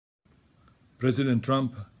President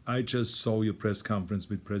Trump, I just saw your press conference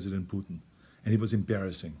with President Putin, and it was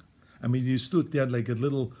embarrassing. I mean, you stood there like a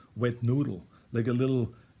little wet noodle, like a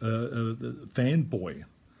little fanboy.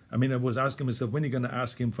 I mean, I was asking myself, when are you going to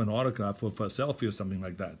ask him for an autograph or for a selfie or something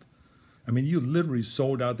like that? I mean, you literally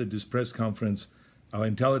sold out at this press conference our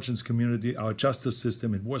intelligence community, our justice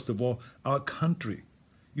system, and worst of all, our country.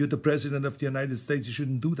 You're the President of the United States. You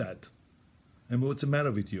shouldn't do that. I mean, what's the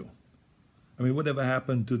matter with you? I mean, whatever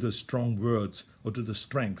happened to the strong words or to the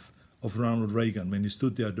strength of Ronald Reagan when he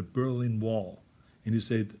stood there at the Berlin Wall and he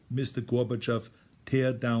said, Mr. Gorbachev,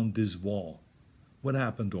 tear down this wall? What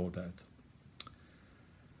happened to all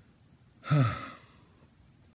that?